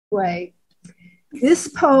way. This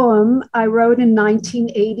poem I wrote in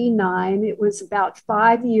 1989. It was about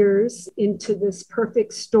 5 years into this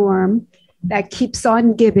perfect storm that keeps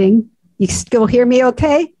on giving. You still hear me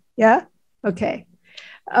okay? Yeah? Okay.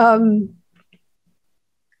 And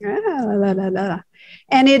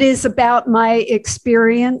it is about my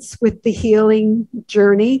experience with the healing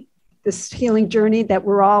journey, this healing journey that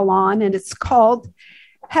we're all on. And it's called,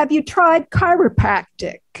 Have You Tried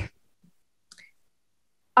Chiropractic?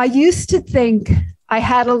 I used to think I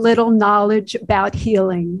had a little knowledge about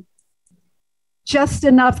healing, just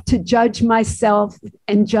enough to judge myself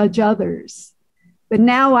and judge others. But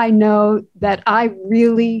now I know that I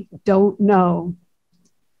really don't know.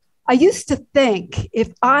 I used to think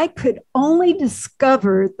if I could only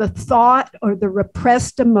discover the thought or the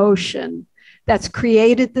repressed emotion that's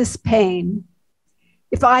created this pain,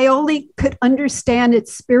 if I only could understand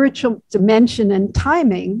its spiritual dimension and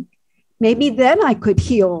timing, maybe then I could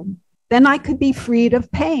heal. Then I could be freed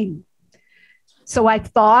of pain. So I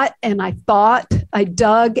thought and I thought, I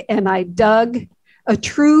dug and I dug, a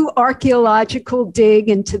true archaeological dig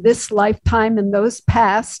into this lifetime and those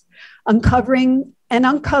past, uncovering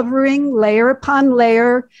layer upon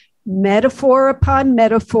layer, metaphor upon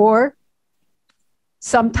metaphor.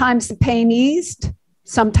 Sometimes the pain eased,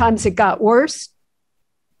 sometimes it got worse,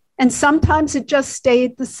 and sometimes it just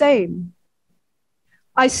stayed the same.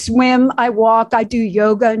 I swim, I walk, I do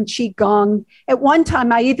yoga and qigong. At one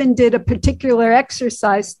time, I even did a particular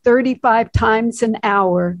exercise 35 times an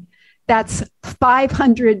hour. That's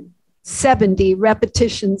 570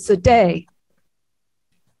 repetitions a day.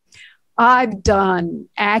 I've done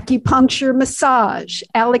acupuncture, massage,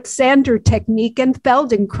 Alexander technique and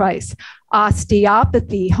Feldenkrais,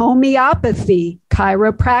 osteopathy, homeopathy,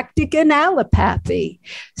 chiropractic and allopathy,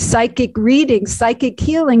 psychic readings, psychic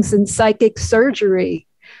healings and psychic surgery,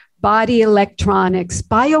 body electronics,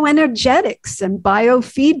 bioenergetics and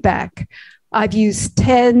biofeedback. I've used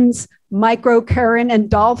TENS, microcurrent and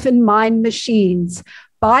dolphin mind machines,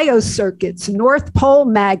 biocircuits, North Pole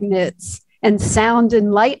magnets, and sound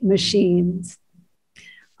and light machines.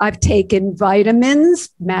 I've taken vitamins,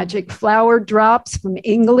 magic flower drops from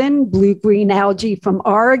England, blue-green algae from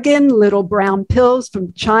Oregon, little brown pills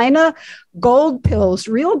from China, gold pills,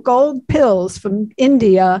 real gold pills from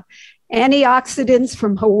India, antioxidants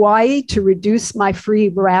from Hawaii to reduce my free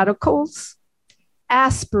radicals,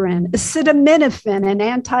 aspirin, acetaminophen, and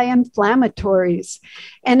anti-inflammatories,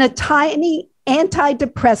 and a tiny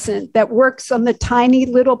antidepressant that works on the tiny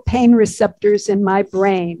little pain receptors in my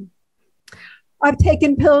brain. I've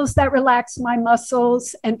taken pills that relax my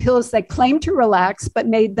muscles and pills that claim to relax but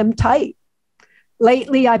made them tight.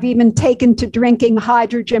 Lately, I've even taken to drinking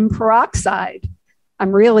hydrogen peroxide.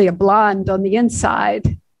 I'm really a blonde on the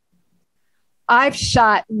inside. I've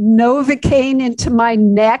shot Novocaine into my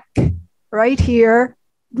neck right here,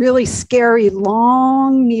 really scary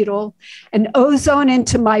long needle, and ozone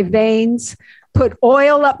into my veins, put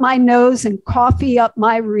oil up my nose and coffee up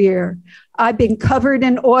my rear. I've been covered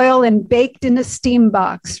in oil and baked in a steam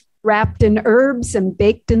box, wrapped in herbs and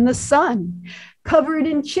baked in the sun, covered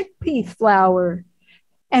in chickpea flour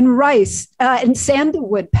and rice and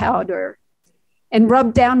sandalwood powder, and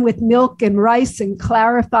rubbed down with milk and rice and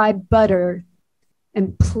clarified butter.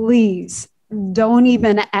 And please, don't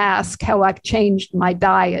even ask how I've changed my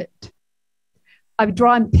diet. I've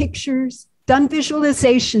drawn pictures, done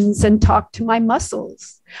visualizations, and talked to my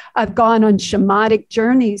muscles. I've gone on shamanic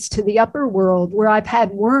journeys to the upper world where I've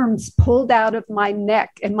had worms pulled out of my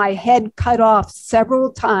neck and my head cut off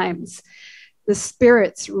several times. The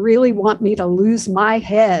spirits really want me to lose my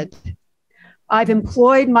head. I've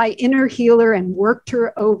employed my inner healer and worked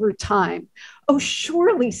her over time. Oh,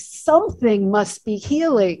 surely something must be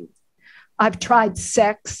healing. I've tried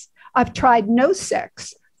sex. I've tried no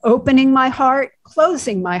sex, opening my heart,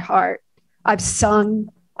 closing my heart. I've sung,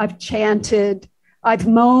 I've chanted, I've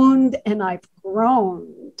moaned, and I've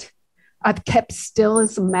groaned. I've kept still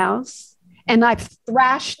as a mouse, and I've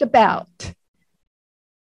thrashed about.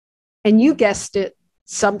 And you guessed it,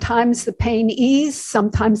 sometimes the pain eased,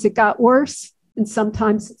 sometimes it got worse, and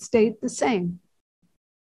sometimes it stayed the same.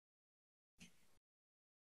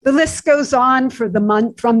 The list goes on from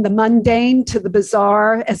the mundane to the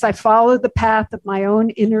bizarre as I follow the path of my own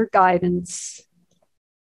inner guidance.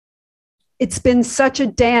 It's been such a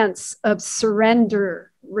dance of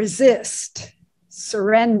surrender, resist,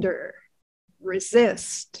 surrender,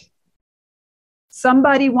 resist.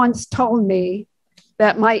 Somebody once told me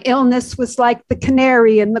that my illness was like the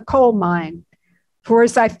canary in the coal mine. For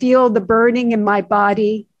as I feel the burning in my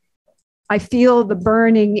body, I feel the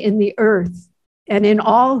burning in the earth and in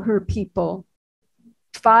all her people,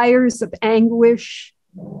 fires of anguish,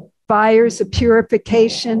 fires of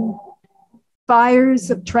purification, fires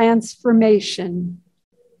of transformation.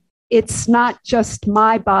 It's not just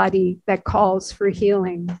my body that calls for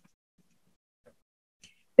healing.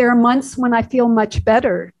 There are months when I feel much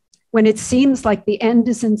better, when it seems like the end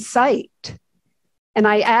is in sight. And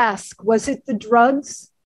I ask, was it the drugs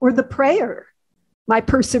or the prayer, my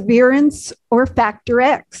perseverance or factor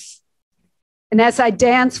X? And as I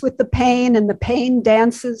dance with the pain and the pain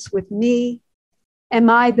dances with me, am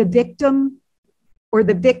I the victim or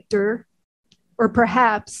the victor, or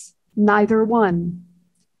perhaps neither one?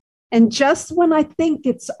 And just when I think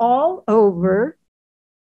it's all over,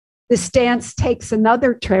 this dance takes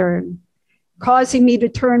another turn, causing me to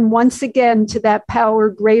turn once again to that power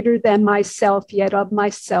greater than myself, yet of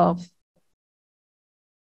myself.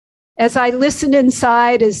 As I listen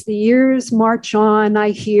inside, as the years march on,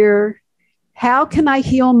 I hear, how can I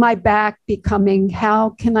heal my back? Becoming,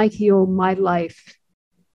 how can I heal my life?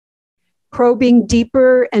 Probing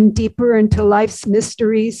deeper and deeper into life's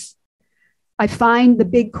mysteries, I find the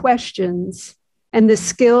big questions and the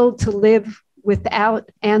skill to live without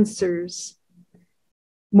answers.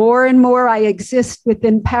 More and more, I exist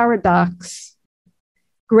within paradox,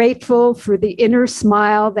 grateful for the inner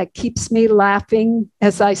smile that keeps me laughing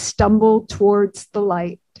as I stumble towards the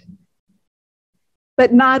light.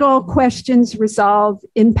 But not all questions resolve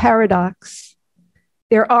in paradox.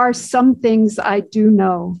 There are some things I do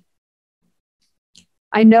know.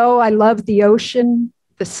 I know I love the ocean,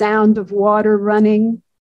 the sound of water running,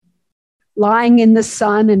 lying in the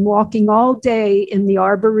sun and walking all day in the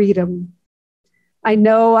arboretum. I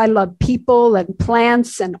know I love people and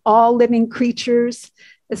plants and all living creatures,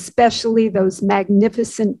 especially those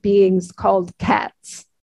magnificent beings called cats.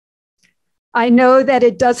 I know that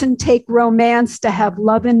it doesn't take romance to have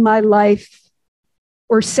love in my life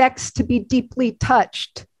or sex to be deeply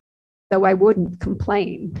touched, though I wouldn't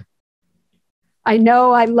complain. I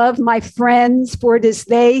know I love my friends, for it is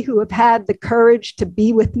they who have had the courage to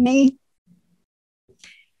be with me.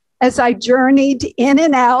 As I journeyed in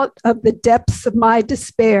and out of the depths of my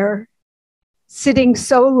despair, sitting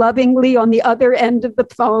so lovingly on the other end of the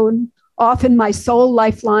phone, often my sole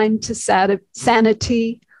lifeline to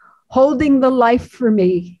sanity, holding the light for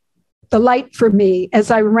me, as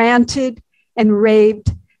I ranted and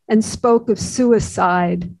raved and spoke of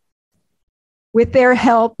suicide. With their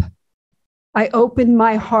help, I opened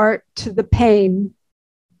my heart to the pain,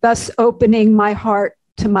 thus opening my heart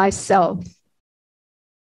to myself.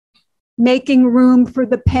 Making room for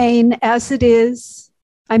the pain as it is,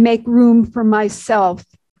 I make room for myself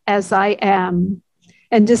as I am,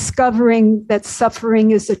 and discovering that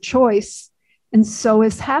suffering is a choice, and so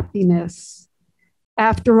is happiness.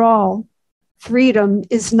 After all, freedom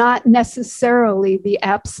is not necessarily the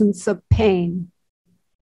absence of pain.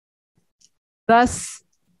 Thus,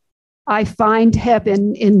 I find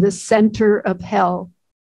heaven in the center of hell.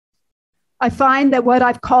 I find that what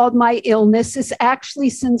I've called my illness is actually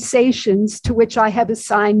sensations to which I have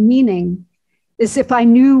assigned meaning, as if I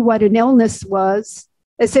knew what an illness was,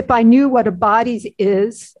 as if I knew what a body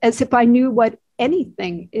is, as if I knew what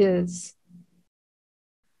anything is.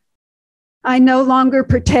 I no longer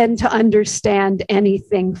pretend to understand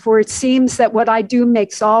anything, for it seems that what I do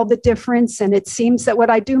makes all the difference, and it seems that what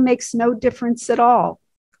I do makes no difference at all.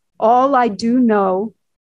 All I do know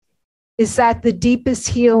is that the deepest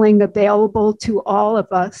healing available to all of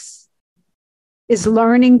us is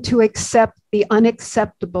learning to accept the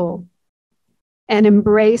unacceptable and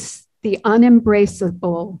embrace the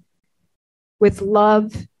unembraceable with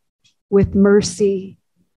love, with mercy,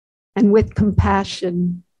 and with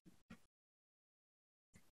compassion.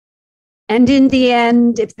 And in the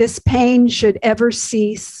end, if this pain should ever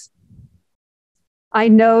cease, I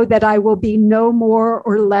know that I will be no more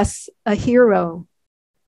or less a hero,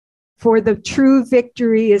 for the true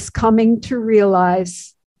victory is coming to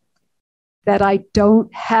realize that I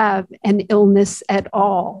don't have an illness at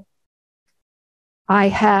all. I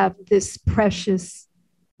have this precious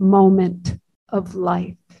moment of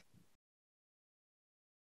life.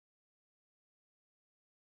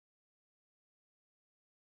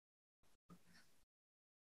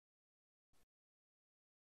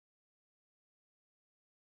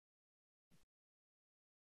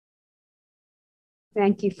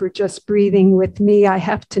 Thank you for just breathing with me. I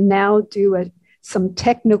have to now do some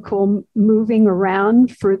technical moving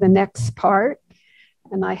around for the next part.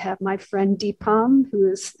 And I have my friend Deepam, who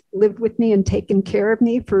has lived with me and taken care of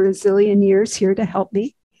me for a zillion years, here to help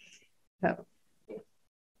me. So.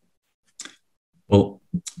 Well,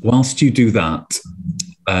 whilst you do that,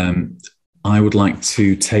 I would like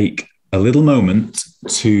to take a little moment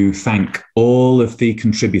to thank all of the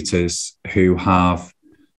contributors who have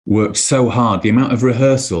worked so hard. The amount of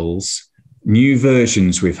rehearsals, new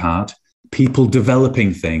versions we've had, people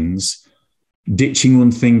developing things, ditching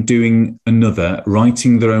one thing, doing another,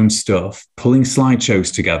 writing their own stuff, pulling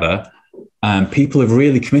slideshows together. People have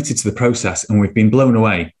really committed to the process, and we've been blown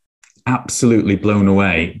away, absolutely blown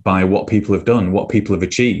away by what people have done, what people have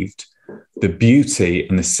achieved, the beauty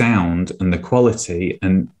and the sound and the quality.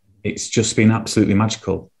 And it's just been absolutely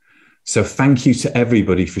magical. So thank you to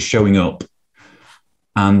everybody for showing up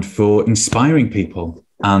and for inspiring people.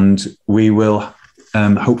 And we will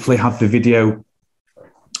hopefully have the video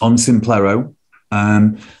on Simplero,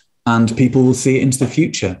 and people will see it into the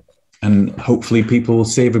future. And hopefully people will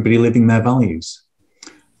see everybody living their values.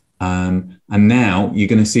 And now you're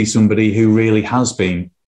going to see somebody who really has been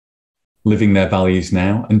living their values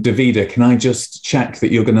now. And Dovida, can I just check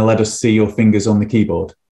that you're going to let us see your fingers on the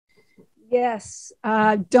keyboard? Yes.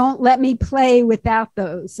 Don't let me play without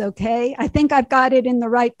those, okay? I think I've got it in the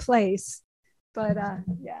right place, but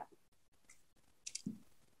yeah.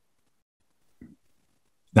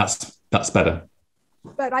 That's better.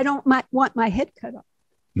 But I don't want my head cut off.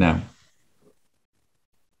 No.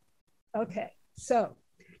 Okay, so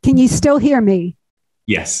can you still hear me?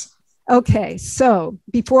 Yes. Okay, so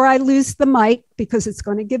before I lose the mic, because it's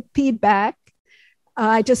going to give feedback,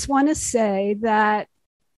 I just want to say that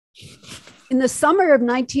in the summer of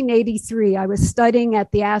 1983, I was studying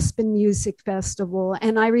at the Aspen Music Festival,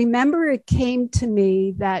 and I remember it came to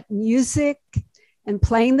me that music and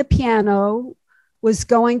playing the piano was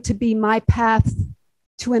going to be my path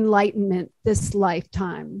to enlightenment this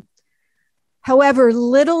lifetime. However,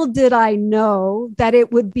 little did I know that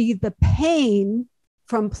it would be the pain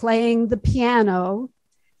from playing the piano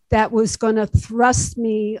that was going to thrust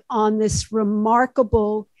me on this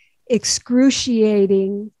remarkable,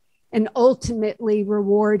 excruciating, and ultimately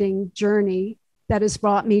rewarding journey that has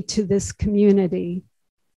brought me to this community.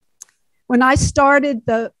 When I started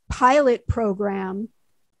the pilot program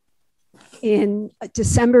in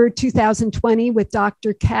December 2020 with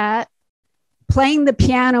Dr. Kat, playing the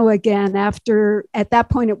piano again after, at that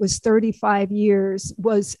point it was 35 years,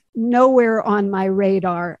 was nowhere on my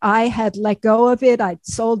radar. I had let go of it. I'd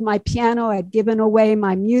sold my piano. I'd given away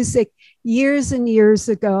my music years and years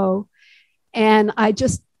ago, and I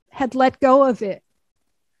just had let go of it.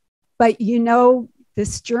 But you know,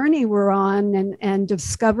 this journey we're on and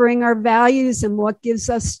discovering our values and what gives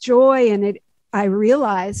us joy, and I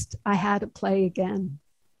realized I had to play again.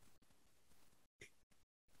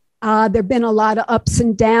 There've been a lot of ups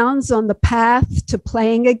and downs on the path to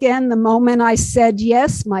playing again. The moment I said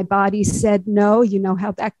yes, my body said no. You know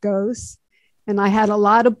how that goes. And I had a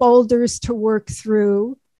lot of boulders to work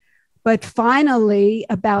through. But finally,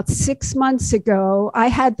 about 6 months ago, I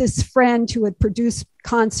had this friend who had produced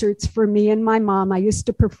concerts for me and my mom. I used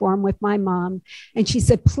to perform with my mom. And she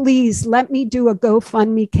said, please let me do a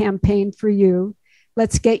GoFundMe campaign for you.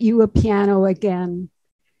 Let's get you a piano again.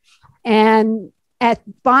 And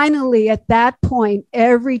finally, at that point,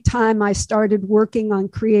 every time I started working on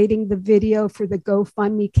creating the video for the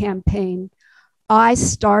GoFundMe campaign, I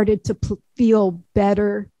started to feel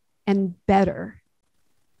better and better.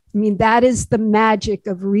 I mean, that is the magic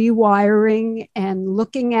of rewiring and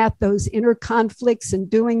looking at those inner conflicts and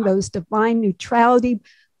doing those divine neutrality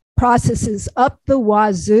processes up the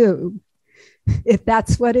wazoo, if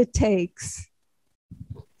that's what it takes.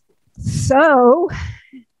 So,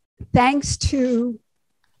 thanks to,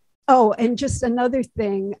 oh, and just another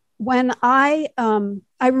thing, when I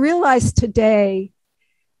realized today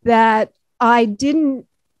that I didn't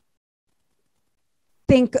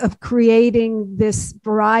think of creating this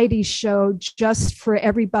variety show just for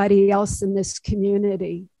everybody else in this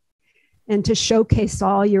community and to showcase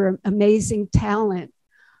all your amazing talent.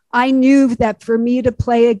 I knew that for me to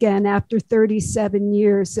play again after 37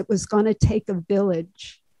 years, it was going to take a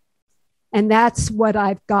village. And that's what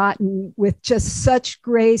I've gotten with just such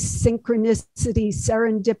grace, synchronicity,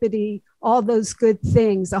 serendipity, all those good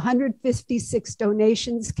things. 156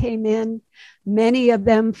 donations came in, many of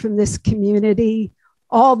them from this community.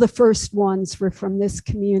 All the first ones were from this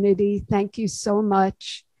community. Thank you so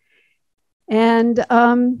much. And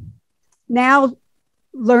now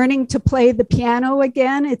learning to play the piano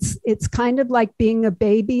again, it's kind of like being a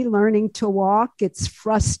baby learning to walk. It's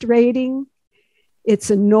frustrating. It's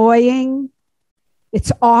annoying.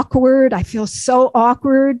 It's awkward. I feel so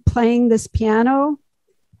awkward playing this piano,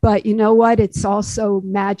 but you know what? It's also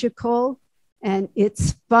magical and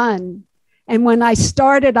it's fun. And when I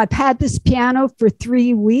started, I've had this piano for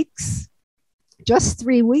 3 weeks, just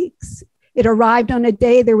 3 weeks. It arrived on a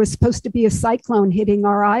day there was supposed to be a cyclone hitting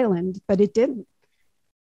our island, but it didn't.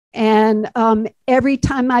 And every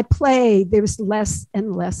time I play, there's less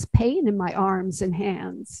and less pain in my arms and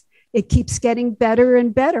hands. It keeps getting better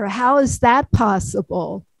and better. How is that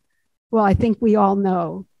possible? Well, I think we all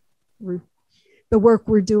know the work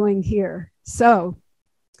we're doing here. So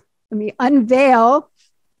let me unveil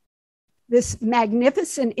this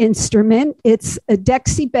magnificent instrument. It's a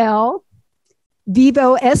Dexibel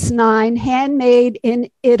Vivo S9, handmade in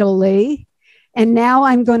Italy. And now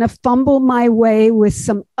I'm going to fumble my way with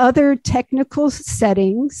some other technical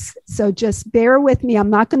settings. So just bear with me. I'm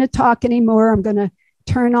not going to talk anymore. I'm going to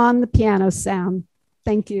turn on the piano sound.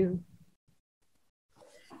 Thank you.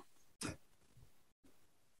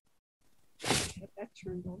 Get that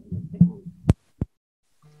turned on.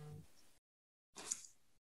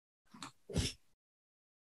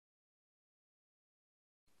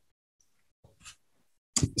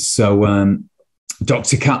 So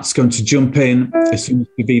Dr. Kat's going to jump in as soon as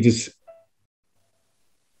Dovida's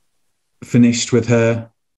finished with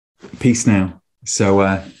her piece now.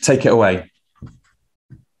 So take it away.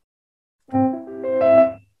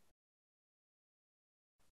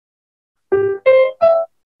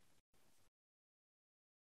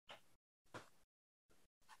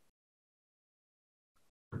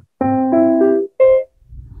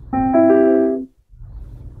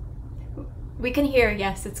 We can hear,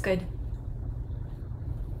 yes, it's good.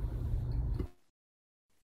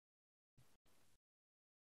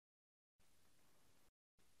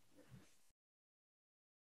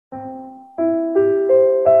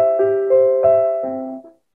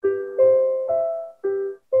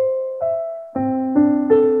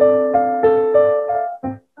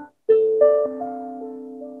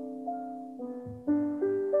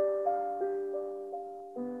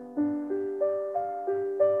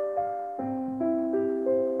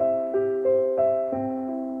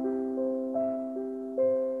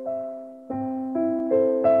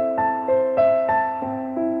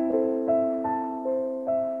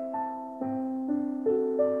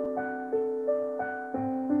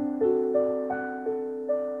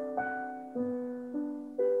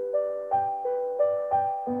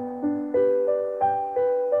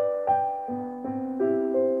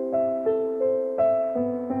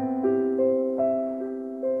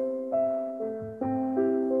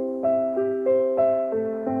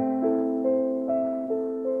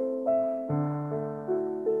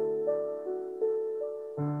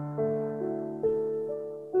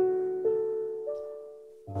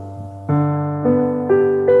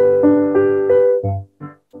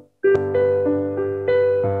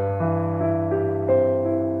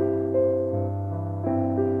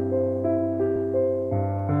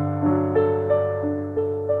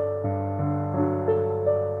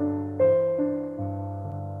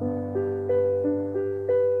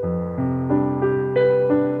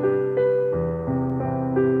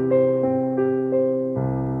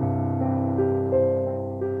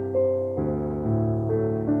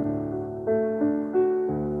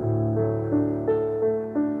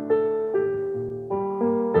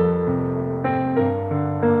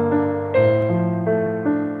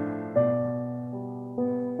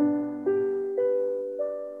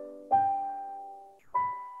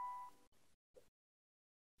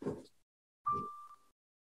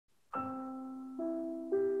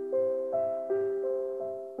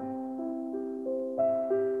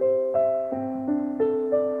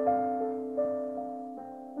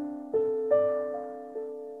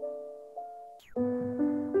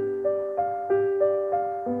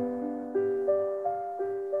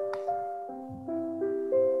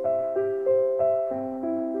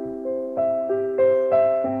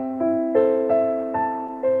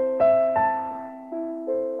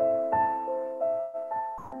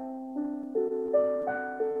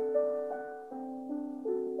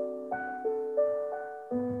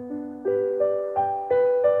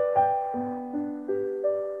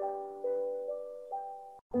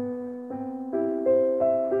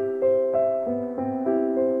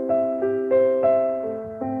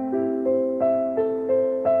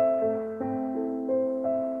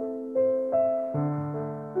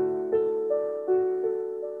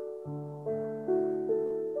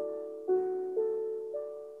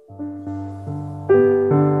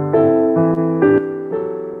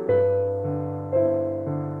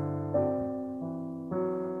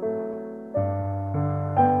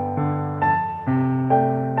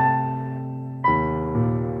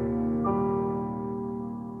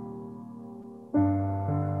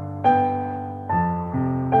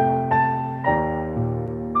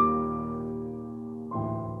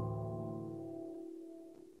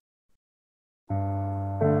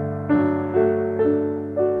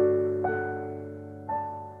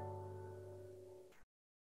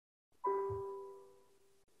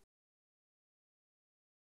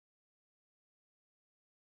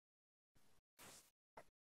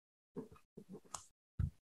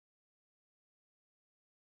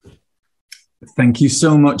 Thank you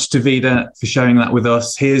so much, Dovida, for sharing that with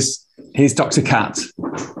us. Here's Dr. Kat.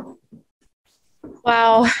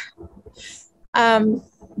 Wow.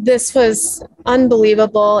 This was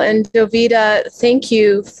unbelievable. And Dovida, thank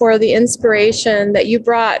you for the inspiration that you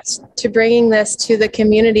brought to bringing this to the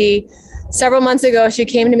community. Several months ago, she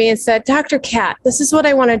came to me and said, Dr. Kat, this is what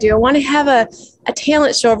I want to do. I want to have a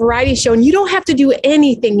talent show, a variety show, and you don't have to do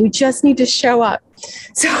anything. You just need to show up.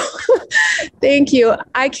 So thank you.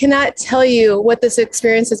 I cannot tell you what this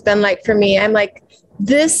experience has been like for me. I'm like,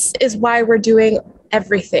 this is why we're doing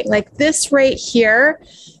everything. Like this right here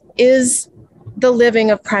is the living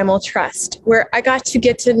of primal trust, where I got to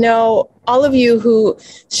get to know all of you who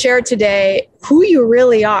shared today who you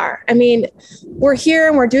really are. I mean, we're here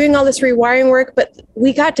and we're doing all this rewiring work, but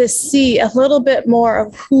we got to see a little bit more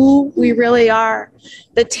of who we really are.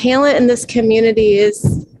 The talent in this community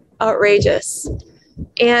is outrageous.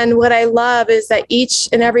 And what I love is that each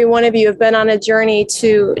and every one of you have been on a journey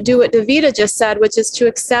to do what Dovida just said, which is to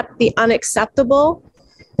accept the unacceptable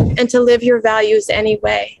and to live your values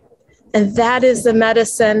anyway. And that is the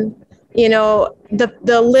medicine, you know,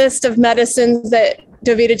 the list of medicines that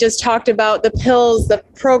Dovida just talked about, the pills, the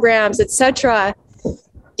programs, etc.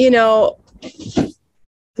 You know,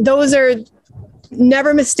 those are,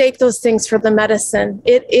 never mistake those things for the medicine.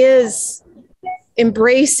 It is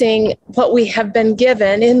embracing what we have been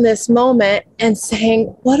given in this moment and saying,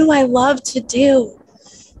 what do I love to do?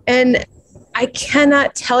 And I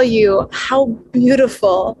cannot tell you how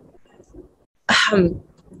beautiful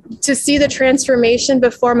to see the transformation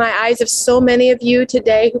before my eyes of so many of you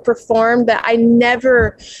today who performed that I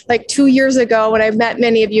never, like 2 years ago when I met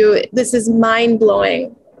many of you, this is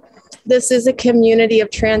mind-blowing. This is a community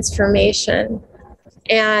of transformation.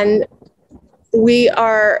 And we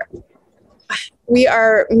are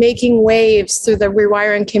making waves through the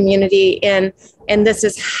rewiring community, and this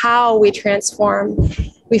is how we transform.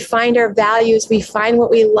 We find our values, we find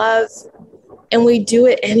what we love, and we do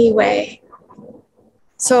it anyway.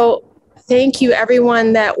 So thank you,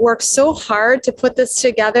 everyone that worked so hard to put this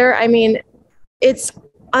together. I mean, it's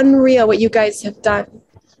unreal what you guys have done.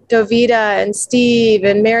 Dovida and Steve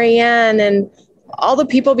and Marianne and all the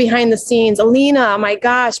people behind the scenes. Alina, oh my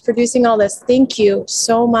gosh, producing all this. Thank you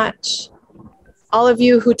so much. All of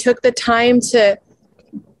you who took the time to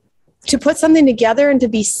put something together and to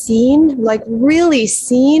be seen, like really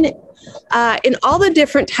seen in all the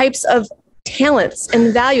different types of talents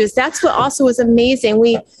and values. That's what also was amazing.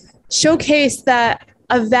 We showcased that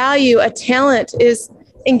a value, a talent is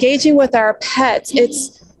engaging with our pets.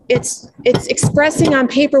 It's expressing on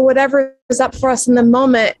paper whatever is up for us in the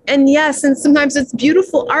moment. And yes, and sometimes it's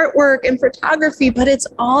beautiful artwork and photography, but it's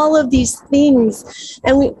all of these things.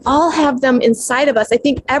 And we all have them inside of us. I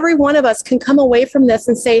think every one of us can come away from this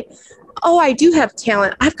and say, oh, I do have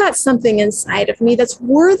talent. I've got something inside of me that's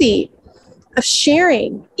worthy of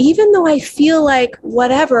sharing, even though I feel like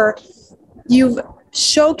whatever, you've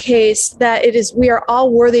showcased that it is, we are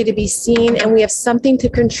all worthy to be seen, and we have something to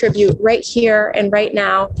contribute right here and right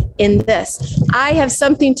now in this. I have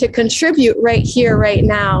something to contribute right here, right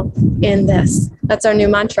now in this. That's our new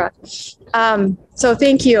mantra. So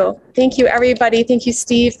thank you. Thank you, everybody. Thank you,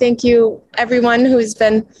 Steve. Thank you, everyone who's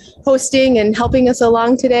been hosting and helping us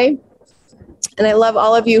along today. And I love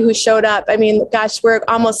all of you who showed up. I mean, gosh, we're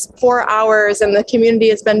almost 4 hours and the community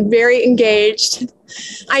has been very engaged.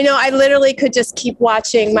 I know I literally could just keep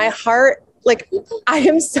watching. My heart, like, I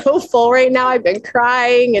am so full right now. I've been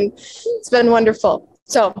crying and it's been wonderful.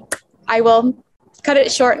 So I will cut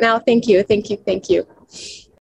it short now. Thank you. Thank you. Thank you.